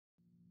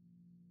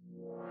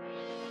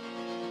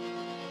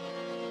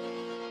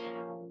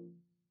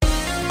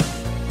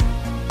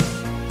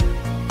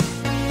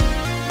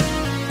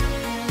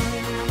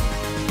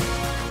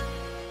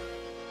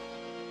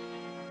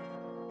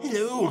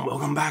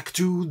welcome back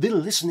to the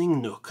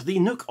Listening Nook, the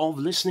nook of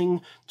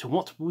listening. To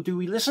what do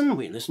we listen?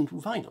 We listen to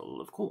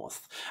vinyl, of course.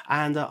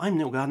 And I'm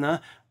Neil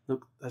Gardner.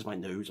 Look, there's my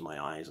nose and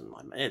my eyes and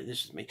my head.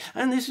 This is me.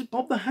 And this is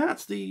Bob the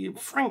Hat, the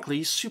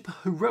frankly super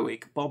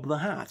heroic Bob the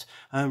Hat.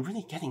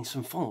 Really getting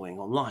some following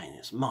online.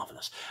 It's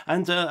marvellous.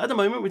 And at the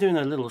moment, we're doing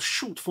a little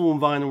short form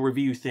vinyl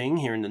review thing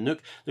here in the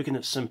Nook, looking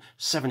at some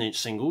 7-inch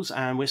singles.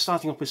 And we're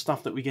starting off with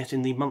stuff that we get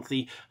in the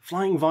monthly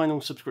Flying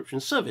Vinyl subscription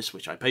service,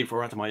 which I pay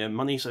for out of my own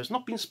money. So it's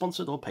not been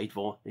sponsored or paid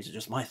for. These are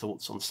just my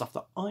thoughts on stuff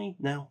that I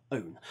now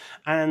own.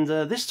 And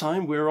this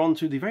time, we're on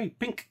to the very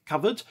pink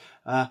covered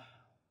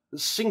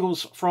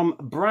singles from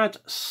BRAD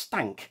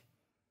STANK.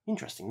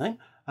 Interesting name.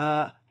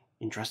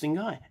 Interesting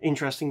guy.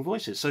 Interesting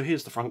voices. So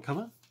here's the front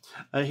cover.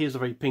 Here's the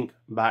very pink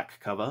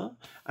back cover.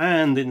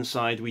 And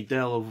inside we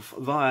delve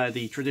via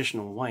the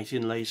traditional white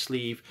inlay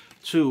sleeve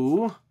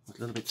to a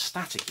little bit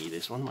staticky,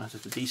 this one. Might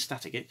have to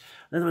de-static it.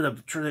 A little bit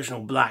of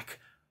traditional black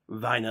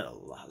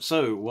vinyl.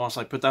 So whilst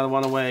I put that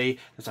one away,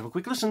 let's have a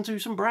quick listen to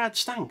some BRAD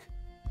STANK.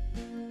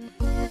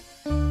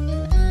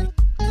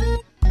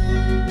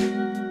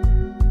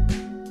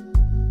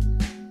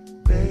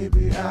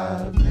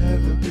 I've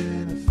never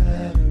been a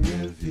fan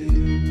of reviews,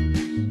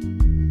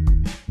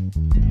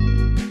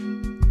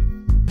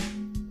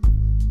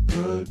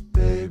 but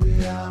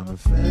baby, I'm a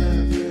fan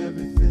of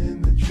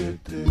everything that you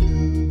do.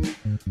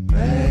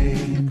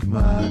 Make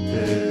my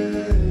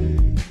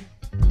day,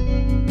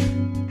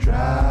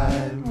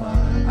 dry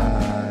my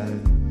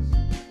eyes.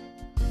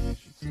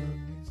 She took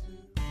me to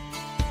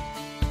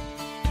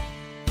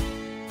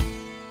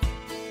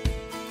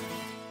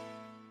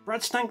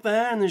BRAD STANK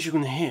there, and as you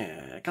can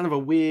hear, kind of a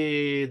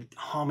weird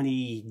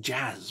harmony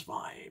jazz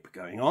vibe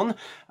going on.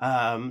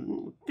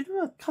 Bit of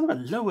a kind of a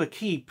lower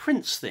key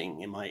Prince thing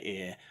in my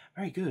ear.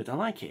 Very good, I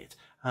like it.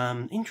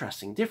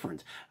 Interesting,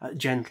 different,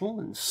 gentle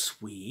and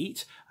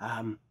sweet.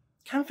 Can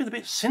feel a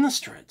bit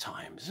sinister at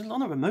times. There's a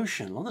lot of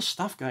emotion, a lot of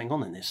stuff going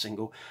on in this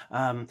single.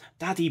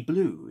 Daddy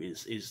Blue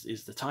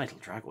is the title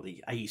track, or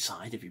the A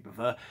side if you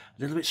prefer. A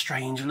little bit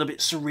strange, a little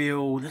bit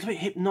surreal, a little bit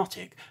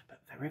hypnotic, but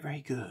very,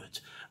 very good.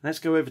 Let's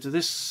go over to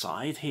this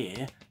side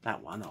here.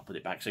 That one, I'll put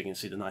it back so you can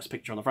see the nice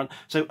picture on the front.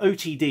 So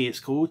O.T.D. it's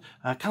called.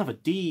 Kind of a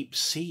deep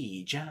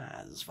sea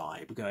jazz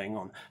vibe going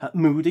on.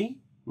 Moody.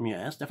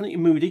 Yes, definitely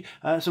moody.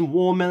 Some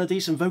warm melody,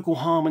 some vocal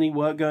harmony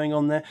work going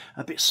on there.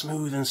 A bit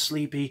smooth and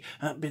sleepy.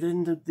 A bit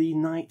into the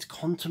night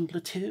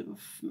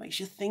contemplative.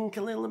 Makes you think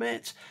a little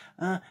bit.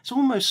 It's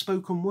almost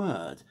spoken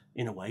word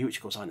in a way, which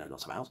of course I know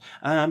lots about.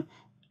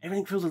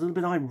 Everything feels a little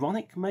bit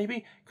ironic,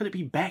 maybe. Could it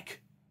be Beck,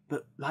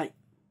 but like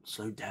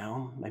slowed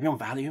down? Maybe on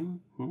Valium?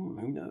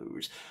 Who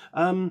knows?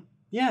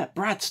 Yeah,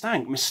 BRAD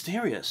STANK.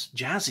 Mysterious,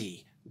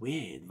 jazzy,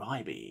 weird,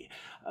 vibey.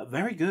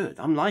 Very good.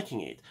 I'm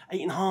liking it.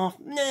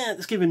 8.5. Nah,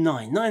 let's give him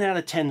 9. 9 out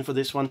of 10 for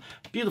this one.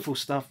 Beautiful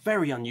stuff.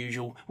 Very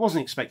unusual.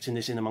 Wasn't expecting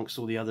this in amongst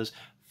all the others.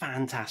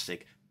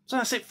 Fantastic. So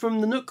that's it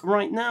from the Nook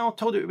right now.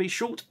 Told it would be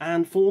short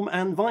and form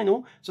and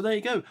vinyl. So there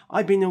you go.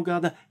 I've been Neil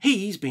Gardner.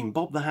 He's been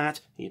Bob the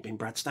Hat. He's been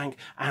BRAD STANK.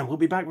 And we'll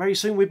be back very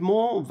soon with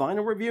more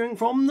vinyl reviewing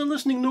from the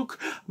Listening Nook.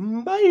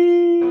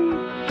 Bye!